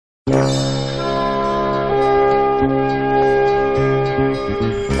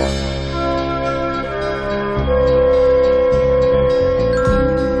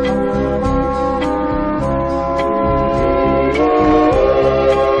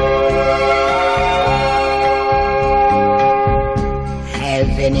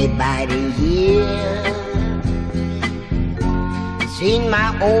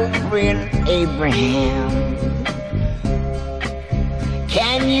old friend Abraham.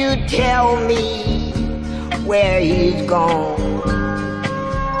 Can you tell me where he's gone?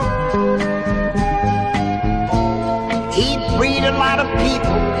 He freed a lot of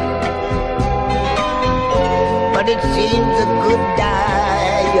people, but it seems the good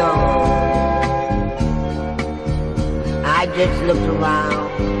die young. I just looked around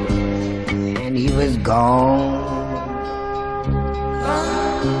and he was gone.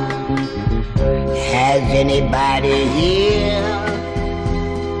 Has anybody here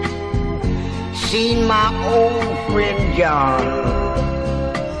seen my old friend John?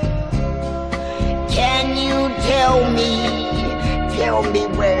 Can you tell me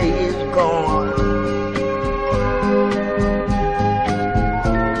where he's gone?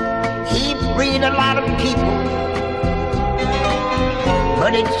 He freed a lot of people,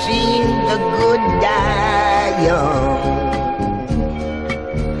 but it seems the good die young.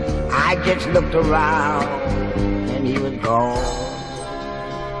 I just looked around and he was gone.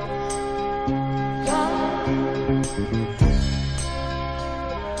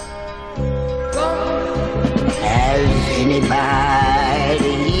 Has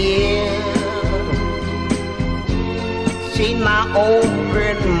anybody here seen my old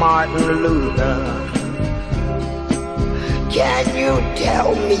friend Martin Luther? Can you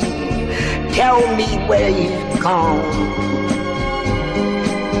tell me where he's gone?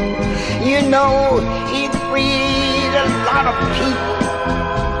 You know, he freed a lot of people,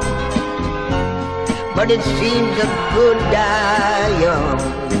 but it seems a good die young.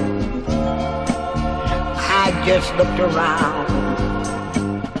 I just looked around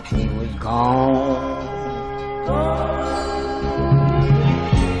and he was gone.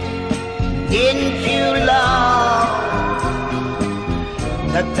 Didn't you love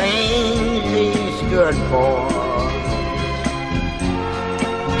the things he stood for?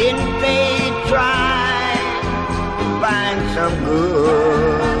 Didn't they try to find some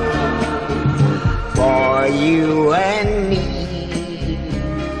good for you and me?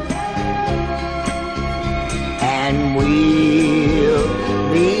 And we'll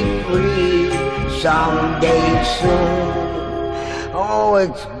be free someday soon. Oh,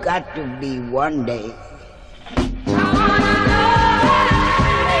 it's got to be one day.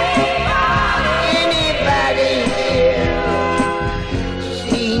 Anybody here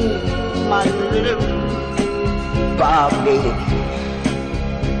seen my little Bobby?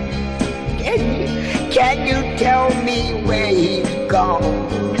 Can you tell me where he's gone?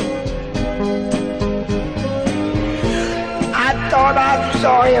 I thought I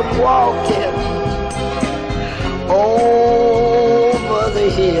saw him walking over the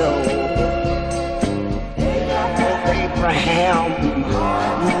hill with Abraham,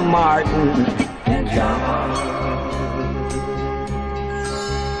 Martin, and John.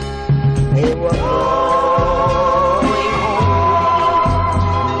 They were